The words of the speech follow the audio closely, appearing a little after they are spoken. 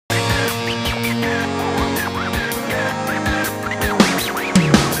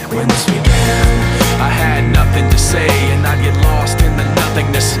nothing to say, and I'd get lost in the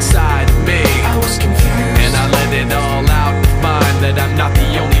nothingness inside of me. I was confused.